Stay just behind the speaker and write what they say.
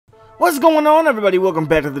What's going on, everybody? Welcome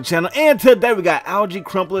back to the channel, and today we got Alge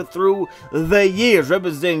Crumpler through the years,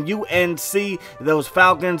 representing UNC, those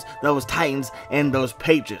Falcons, those Titans, and those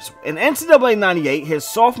Patriots. In NCAA 98, his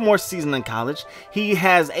sophomore season in college, he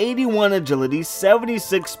has 81 agility,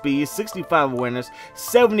 76 speed, 65 awareness,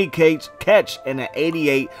 70 catch, and an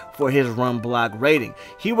 88 for his run block rating.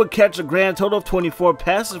 He would catch a grand total of 24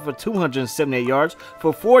 passes for 278 yards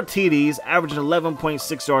for 4 TDs, averaging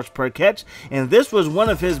 11.6 yards per catch, and this was one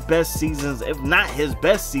of his best seasons, if not his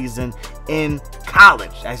best season, in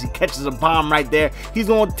college. As he catches a bomb right there, he's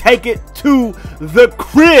gonna take it to the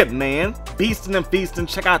crib, man. Beasting and feasting.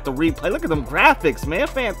 Check out the replay. Look at them graphics, man.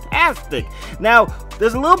 Fantastic. Now,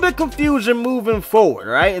 there's a little bit of confusion moving forward,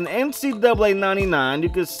 right? In NCAA 99, you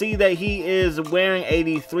can see that he is wearing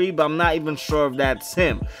 83, but I'm not even sure if that's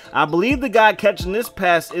him. I believe the guy catching this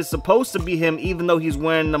pass is supposed to be him, even though he's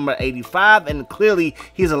wearing number 85, and clearly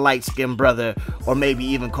he's a light-skinned brother, or maybe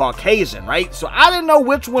even Caucasian, right? So I didn't know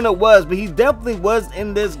which one it was, but he definitely was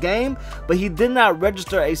in this game, but he did not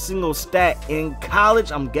register a single stat in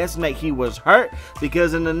college. I'm guessing that he was hurt,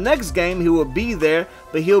 because in the next game he will be there,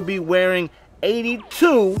 but he'll be wearing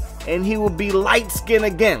 82 and he will be light skinned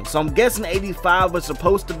again. So I'm guessing 85 was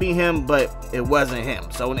supposed to be him, but it wasn't him.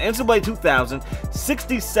 So in NCAA 2000,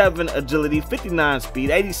 67 agility, 59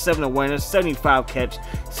 speed, 87 awareness, 75 catch,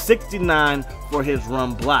 69 for his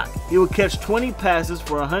run block. He would catch 20 passes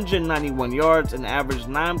for 191 yards and average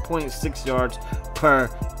 9.6 yards per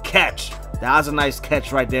catch. That was a nice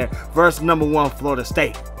catch right there versus number 1 Florida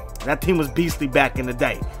State. That team was beastly back in the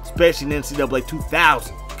day, especially in NCAA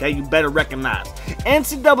 2000. Okay, you better recognize.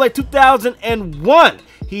 NCAA 2001,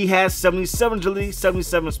 he has 77 agility,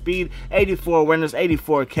 77 speed, 84 awareness,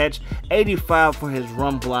 84 catch, 85 for his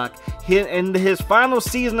run block. In his final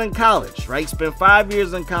season in college, right? Spent 5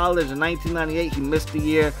 years in college. In 1998, he missed the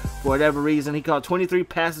year for whatever reason. He caught 23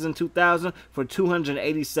 passes in 2000 for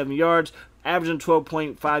 287 yards, averaging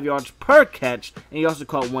 12.5 yards per catch, and he also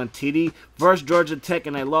caught 1 TD. Versus Georgia Tech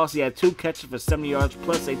in a loss, he had 2 catches for 70 yards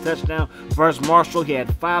plus a touchdown. Versus Marshall, he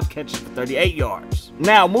had 5 catches for 38 yards.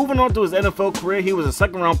 Now, moving on to his NFL career, he was a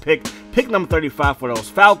second-round pick number 35 for those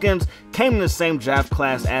Falcons. Came in the same draft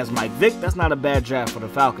class as Mike Vick. That's not a bad draft for the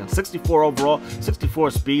Falcons. 64 overall, 64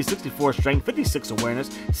 speed, 64 strength, 56 awareness,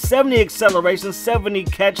 70 acceleration, 70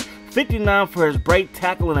 catch, 59 for his break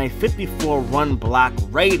tackle, and a 54 run block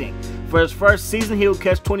rating. For his first season, he would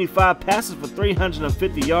catch 25 passes for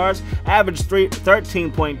 350 yards, averaged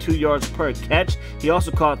 13.2 yards per catch. He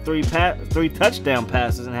also caught 3 touchdown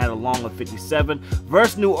passes and had a long of 57.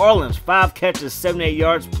 Versus New Orleans, 5 catches, 78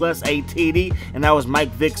 yards plus a TD, and that was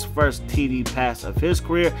Mike Vick's first TD pass of his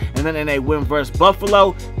career. And then in a win versus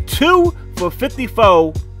Buffalo, 2 for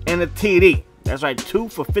 54 and a TD. That's right, 2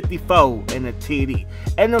 for 54 and a TD.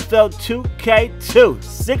 NFL 2K2,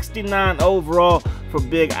 69 overall for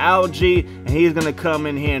Big Alge, and he's going to come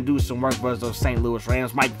in here and do some work versus those St. Louis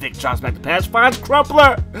Rams. Mike Vick drops back the pass, finds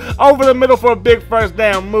Crumpler over the middle for a big first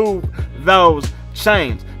down. Move those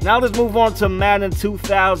chains. Now let's move on to Madden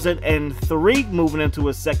 2003, moving into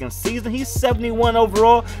his second season. He's 71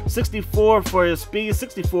 overall, 64 for his speed,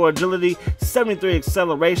 64 agility, 73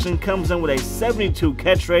 acceleration, comes in with a 72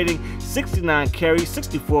 catch rating, 69 carry,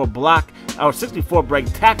 64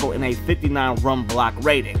 break tackle, and a 59 run block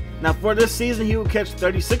rating. Now for this season, he would catch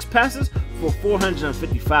 36 passes for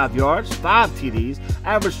 455 yards, 5 TDs,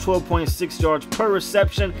 averaged 12.6 yards per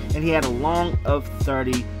reception, and he had a long of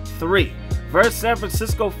 33. Versus San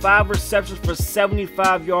Francisco, 5 receptions for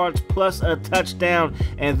 75 yards plus a touchdown.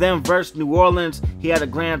 And then versus New Orleans, he had a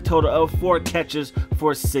grand total of 4 catches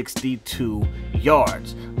for 62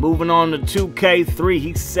 yards. Moving on to 2K3,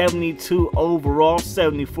 he's 72 overall,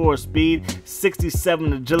 74 speed,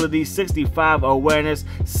 67 agility, 65 awareness,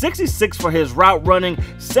 66 for his route running,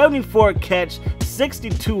 74 catch,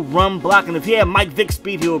 62 run block. And if he had Mike Vick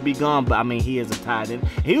speed, he would be gone. But I mean, he is a tight end.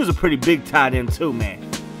 He was a pretty big tight end too, man.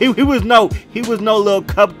 He was no little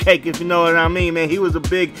cupcake, if you know what I mean, man. He was a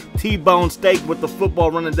big T-bone steak with the football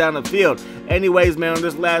running down the field. Anyways, man, on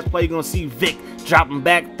this last play, you're going to see Vick dropping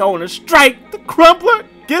back, throwing a strike. The Crumpler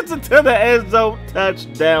gets it to the end zone.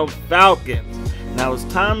 Touchdown, Falcons. Now it's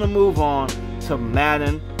time to move on to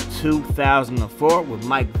Madden 2004 with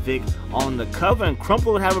Mike Vick on the cover, and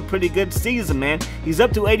Crumpler would have a pretty good season, man. He's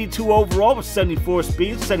up to 82 overall with 74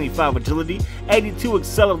 speed, 75 agility, 82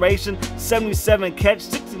 acceleration, 77 catch,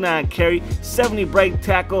 69 carry, 70 break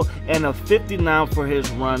tackle, and a 59 for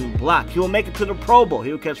his run block. He will make it to the Pro Bowl.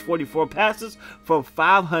 He will catch 44 passes for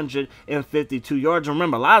 552 yards.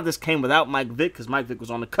 Remember, a lot of this came without Mike Vick because Mike Vick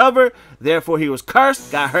was on the cover. Therefore, he was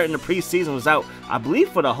cursed, got hurt in the preseason, was out, I believe,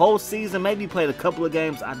 for the whole season. Maybe played a couple of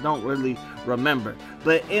games. I don't don't really remember.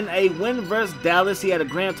 But in a win versus Dallas, he had a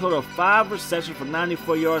grand total of 5 receptions for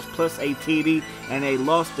 94 yards plus a TD, and a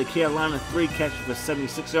loss to Carolina, 3 catches for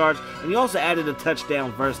 76 yards. And he also added a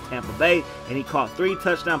touchdown versus Tampa Bay, and he caught 3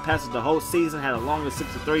 touchdown passes the whole season, had a long of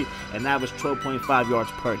 63, and averaged 12.5 yards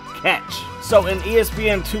per catch. So in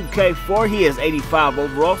ESPN 2K4, he is 85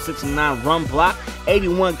 overall, 69 run block,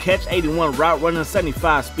 81 catch, 81 route running,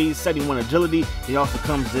 75 speed, 71 agility. He also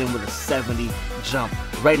comes in with a 70 jump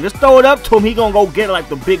rating. Just throw it up to him. He gonna go get it like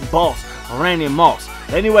the big boss, Randy Moss.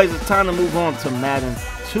 Anyways, it's time to move on to Madden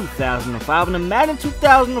 2005. And in Madden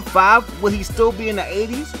 2005, will he still be in the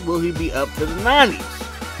 80s? Will he be up to the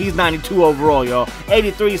 90s? He's 92 overall, y'all.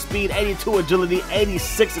 83 speed, 82 agility,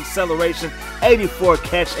 86 acceleration, 84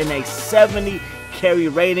 catch, and a 70 carry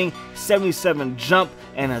rating, 77 jump,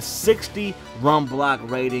 and a 60 run block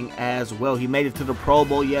rating as well. He made it to the Pro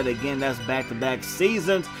Bowl yet again. That's back-to-back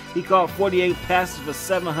seasons. He caught 48 passes for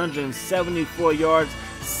 774 yards,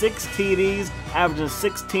 6 TDs, averaging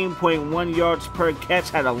 16.1 yards per catch,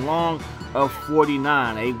 had a long of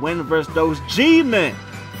 49. A win versus those G-men.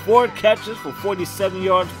 4 catches for 47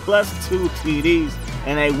 yards plus 2 TDs,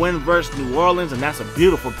 and a win versus New Orleans, and that's a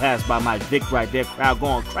beautiful pass by Mike Vick right there. Crowd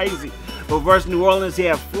going crazy. But versus New Orleans, he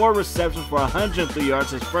had 4 receptions for 103 yards,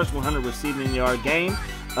 his first 100 receiving yard game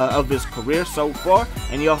of his career so far,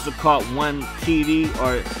 and he also caught 1 TD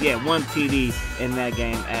in that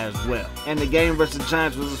game as well. And the game versus the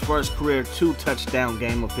Giants was his first career 2-touchdown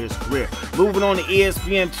game of his career. Moving on to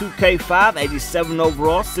ESPN 2K5, 87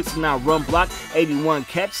 overall, 69 run block, 81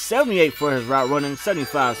 catch, 78 for his route running,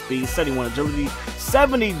 75 speed, 71 agility,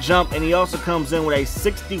 70 jump, and he also comes in with a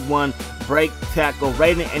 61 break tackle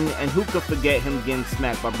rating, and who could forget him getting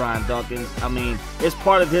smacked by Brian Dawkins? I mean, it's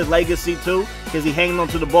part of his legacy too, because he hanging on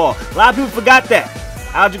to the ball. A lot of people forgot that.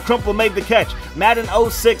 Alge Crumpler made the catch. Madden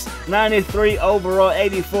 06, 93 overall,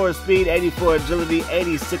 84 speed, 84 agility,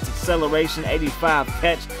 86 acceleration, 85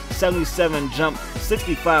 catch, 77 jump,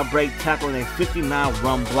 65 break tackle, and a 59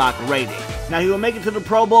 run block rating. Now he will make it to the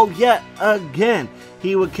Pro Bowl yet again.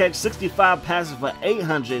 He would catch 65 passes for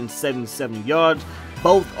 877 yards.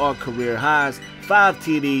 Both are career highs. 5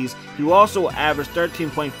 TDs. He also averaged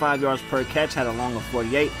 13.5 yards per catch, had a long of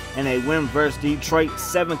 48, and a win versus Detroit,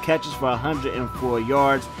 7 catches for 104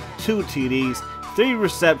 yards, 2 TDs, 3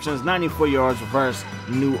 receptions, 94 yards versus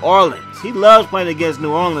New Orleans. He loves playing against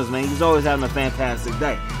New Orleans, man. He's always having a fantastic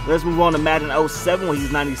day. Let's move on to Madden 07, where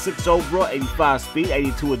he's 96 overall, 85 speed,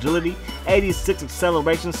 82 agility, 86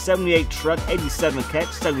 acceleration, 78 truck, 87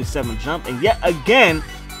 catch, 77 jump, and yet again,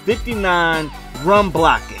 59 run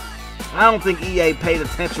blocking. I don't think EA paid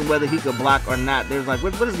attention whether he could block or not. They're like,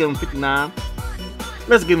 let's give him 59.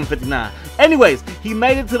 Let's give him 59. Anyways, he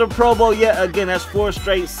made it to the Pro Bowl yet again. That's 4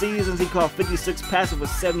 straight seasons. He caught 56 passes for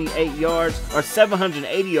 78 yards, or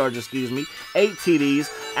 780 yards, excuse me, 8 TDs,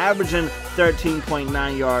 averaging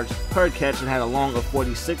 13.9 yards per catch, and had a long of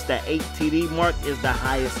 46. That 8 TD mark is the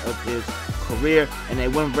highest of his career. And they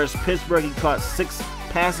win versus Pittsburgh. He caught 6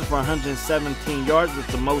 passes for 117 yards, which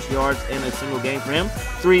is the most yards in a single game for him.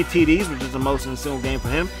 3 TDs, which is the most in a single game for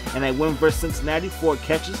him. And they win versus Cincinnati, 4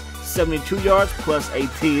 catches, 72 yards plus a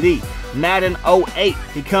TD. Madden 08,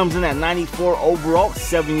 he comes in at 94 overall,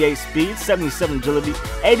 78 speed, 77 agility,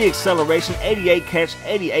 80 acceleration, 88 catch,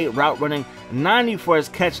 88 route running, 90 for his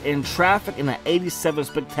catch in traffic, and an 87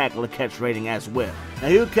 spectacular catch rating as well. Now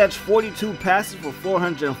he would catch 42 passes for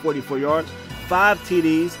 444 yards, 5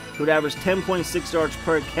 TDs, he would average 10.6 yards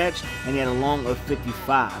per catch, and he had a long of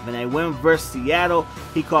 55. In a win versus Seattle,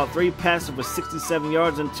 he caught 3 passes for 67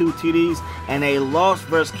 yards and 2 TDs, and a loss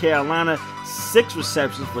versus Carolina, 6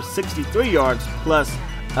 receptions for 63 yards plus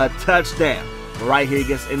a touchdown. Right here, he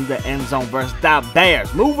gets in the end zone versus the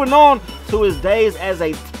Bears. Moving on to his days as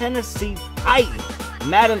a Tennessee Titan.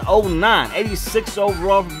 Madden 09, 86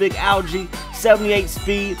 overall for Big Alge, 78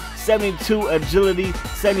 speed, 72 agility,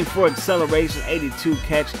 74 acceleration, 82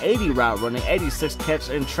 catch, 80 route running, 86 catch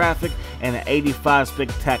in traffic, and an 85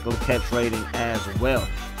 spectacular catch rating as well.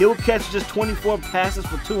 He will catch just 24 passes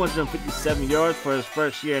for 257 yards for his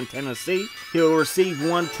first year in Tennessee. He'll receive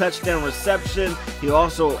 1 touchdown reception. He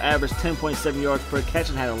also averaged 10.7 yards per catch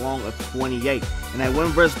and had a long of 28. And they win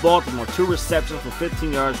versus Baltimore, 2 receptions for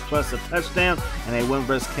 15 yards plus a touchdown. And they win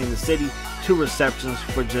versus Kansas City, 2 receptions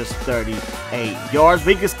for just 38 yards.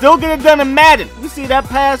 But he can still get it done in Madden. We see that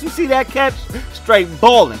pass, we see that catch, straight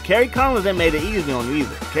balling. Kerry Collins ain't made it easy on you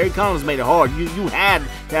either. Kerry Collins made it hard. You had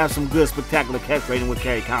to have some good spectacular catch rating with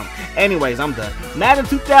Kerry Collins. Anyways, I'm done. Madden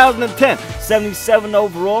 2010, 77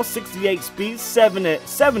 overall, 68 speed,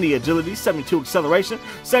 70 agility, 72 acceleration,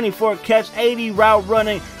 74 catch, 80 route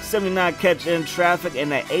running, 79 catch in traffic,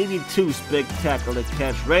 and an 82 spectacular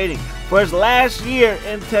catch rating. For his last year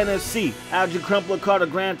in Tennessee, Alge Crumpler caught a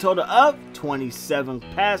grand total of 27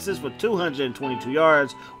 passes for 222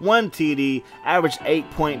 yards, 1 TD, averaged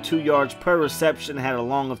 8.2 yards per reception, had a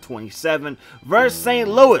long of 27. Versus St.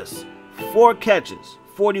 Louis, 4 catches,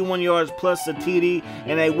 41 yards plus a TD,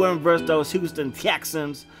 and a win versus those Houston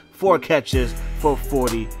Texans, 4 catches for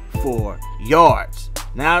 44 yards.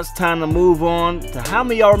 Now it's time to move on to how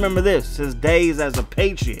many of y'all remember this? His days as a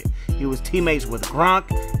Patriot. He was teammates with Gronk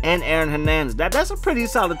and Aaron Hernandez. That's a pretty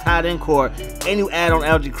solid tight end core. And you add on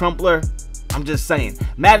Alge Crumpler, I'm just saying.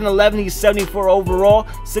 Madden 11, he's 74 overall,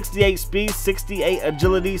 68 speed, 68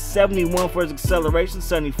 agility, 71 for his acceleration,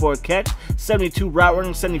 74 catch, 72 route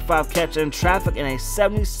running, 75 catch in traffic, and a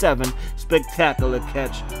 77 spectacular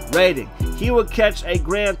catch rating. He would catch a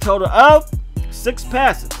grand total of 6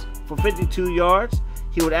 passes for 52 yards.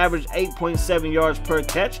 He would average 8.7 yards per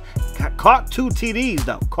catch. Caught 2 TDs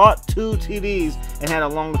though. Caught 2 TDs and had a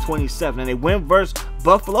long of 27. And they win versus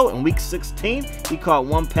Buffalo in week 16. He caught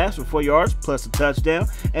 1 pass for 4 yards plus a touchdown.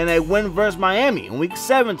 And they win versus Miami in week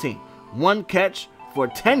 17. 1 catch for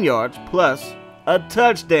 10 yards plus a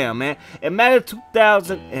touchdown, man. In Madden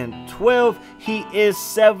 2012, he is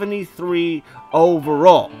 73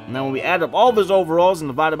 overall. Now, when we add up all of his overalls and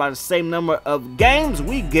divide it by the same number of games,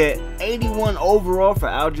 we get 81 overall for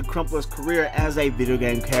Alge Crumpler's career as a video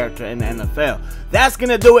game character in the NFL. That's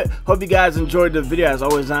gonna do it. Hope you guys enjoyed the video. As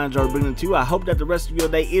always, I enjoy bringing it to you. I hope that the rest of your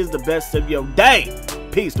day is the best of your day.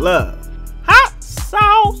 Peace, love, hot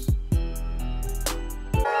sauce.